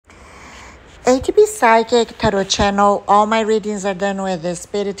ATB Psychic Tarot Channel. All my readings are done with the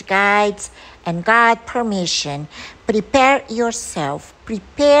spirit guides and God permission. Prepare yourself.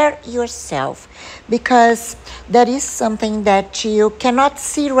 Prepare yourself. Because there is something that you cannot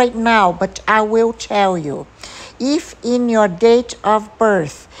see right now, but I will tell you. If in your date of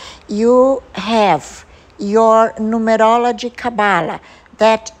birth you have your numerology Kabbalah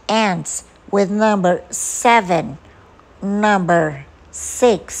that ends with number 7, number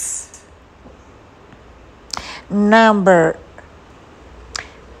 6, number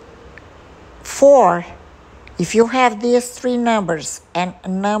 4, if you have these three numbers, and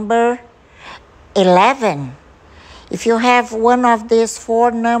number 11, if you have one of these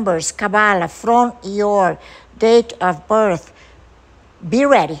four numbers, Kabbalah, from your date of birth, be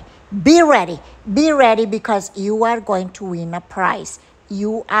ready, be ready, be ready, because you are going to win a prize.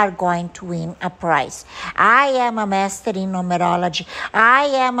 You are going to win a prize. I am a master in numerology. I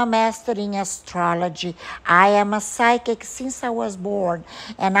am a master in astrology. I am a psychic since I was born.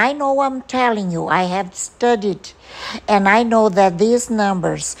 And I know I'm telling you, I have studied. And I know that these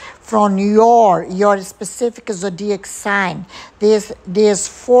numbers from your specific zodiac sign, these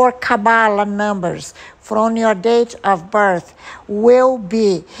four Kabbalah numbers from your date of birth will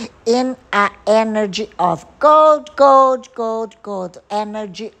be in an energy of gold, gold, gold, gold,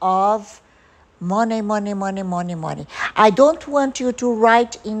 energy of money, money, money, money, money. I don't want you to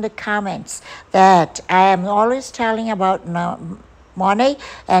write in the comments that I am always telling about money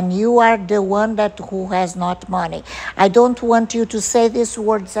and you are the one who has not money. I don't want you to say these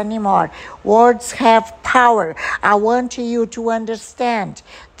words anymore. Words have power. I want you to understand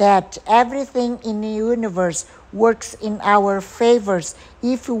that everything in the universe works in our favors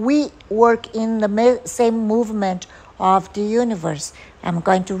if we work in the same movement of the universe. I'm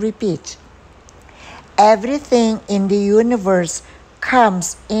going to repeat. Everything in the universe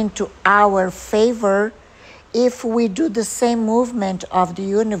comes into our favor if we do the same movement of the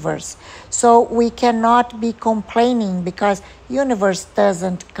universe. So we cannot be complaining, because universe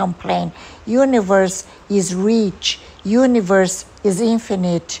doesn't complain. Universe is rich. Universe is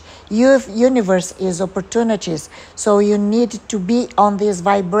infinite. Universe is opportunities. So you need to be on this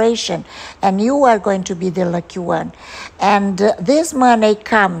vibration, and you are going to be the lucky one. And this money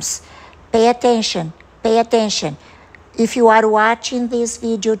comes. Pay attention. Pay attention. If you are watching this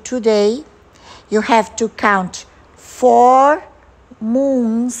video today, you have to count 4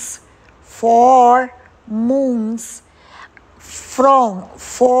 moons, 4 moons. From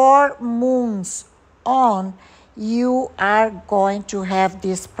 4 moons on, you are going to have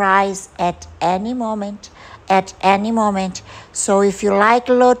this prize at any moment, at any moment. So if you like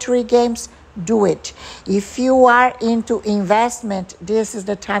lottery games, do it. If you are into investment, this is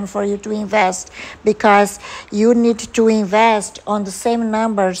the time for you to invest, because you need to invest on the same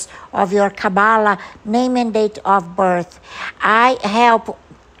numbers of your Kabbalah name and date of birth. I help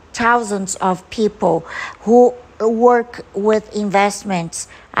thousands of people who work with investments.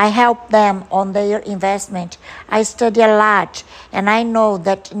 I help them on their investment. I study a lot, and I know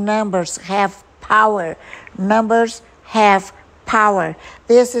that numbers have power. Numbers have power.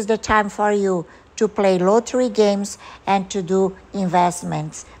 This is the time for you to play lottery games and to do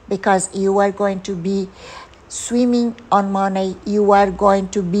investments, because you are going to be swimming on money. You are going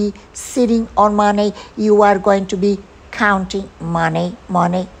to be sitting on money. You are going to be counting money,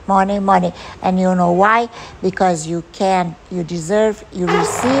 money, money, money. And you know why? Because you can, you deserve, you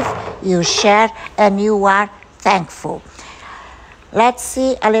receive, you share, and you are thankful. Let's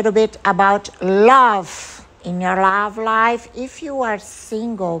see a little bit about love. In your love life, if you are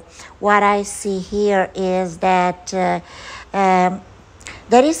single, what I see here is that there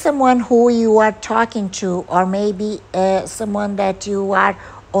is someone who you are talking to, or maybe someone that you are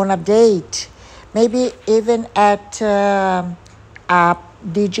on a date, maybe even at a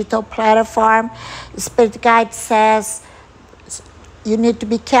digital platform. Spirit guide says you need to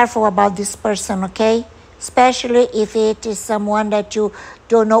be careful about this person, okay? Especially if it is someone that you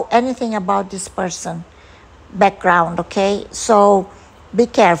don't know anything about this person. Background, okay? So be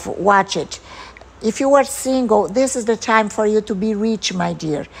careful, watch it. If you are single, this is the time for you to be rich, my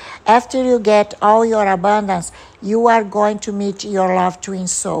dear. After you get all your abundance, you are going to meet your love twin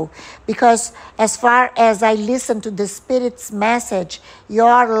soul. Because as far as I listen to the Spirit's message,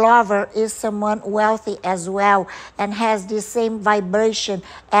 your lover is someone wealthy as well and has the same vibration,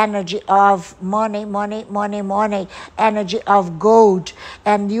 energy of money, money, money, money, energy of gold.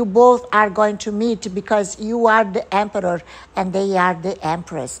 And you both are going to meet, because you are the emperor and they are the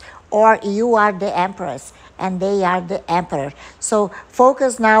empress. Or you are the empress and they are the emperor. So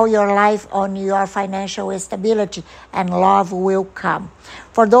focus now your life on your financial stability, and love will come.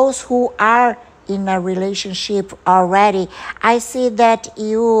 For those who are in a relationship already, I see that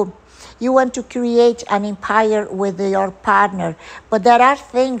you want to create an empire with your partner, but there are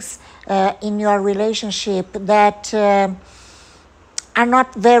things in your relationship that are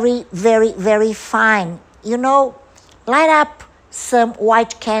not very fine. Light up some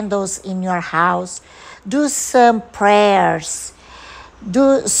white candles in your house, do some prayers,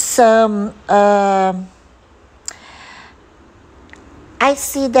 do some I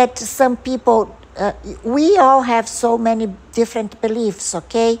see that some people, we all have so many different beliefs,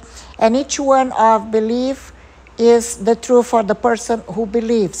 okay? And each one of belief is the truth for the person who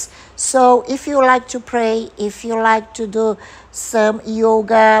believes. So if you like to pray, if you like to do some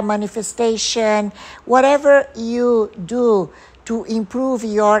yoga, manifestation, whatever you do to improve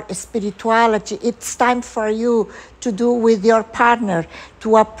your spirituality, it's time for you to do with your partner,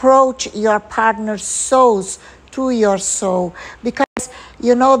 to approach your partner's souls to your soul. Because,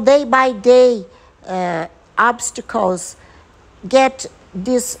 day by day, obstacles get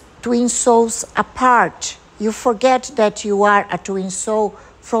these twin souls apart. You forget that you are a twin soul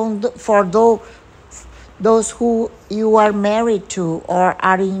for those who you are married to or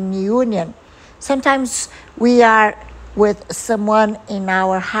are in union. Sometimes we are with someone in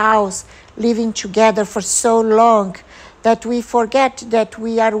our house, living together for so long, that we forget that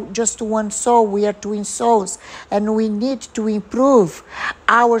we are just one soul, we are twin souls, and we need to improve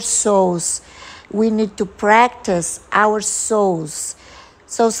our souls. We need to practice our souls.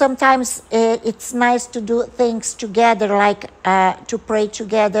 So sometimes it's nice to do things together, like to pray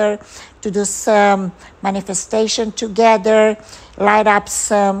together, to do some manifestation together, light up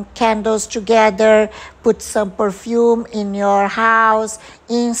some candles together, put some perfume in your house,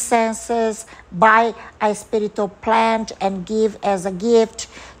 incenses, buy a spiritual plant and give as a gift.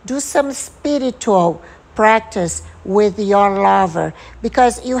 Do some spiritual practice with your lover,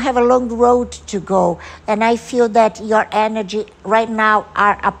 because you have a long road to go, and I feel that your energy right now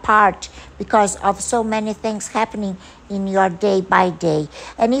are apart because of so many things happening in your day by day.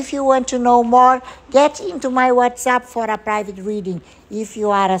 And if you want to know more, get into my WhatsApp for a private reading. If you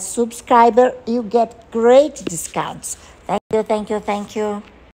are a subscriber, you get great discounts. Thank you.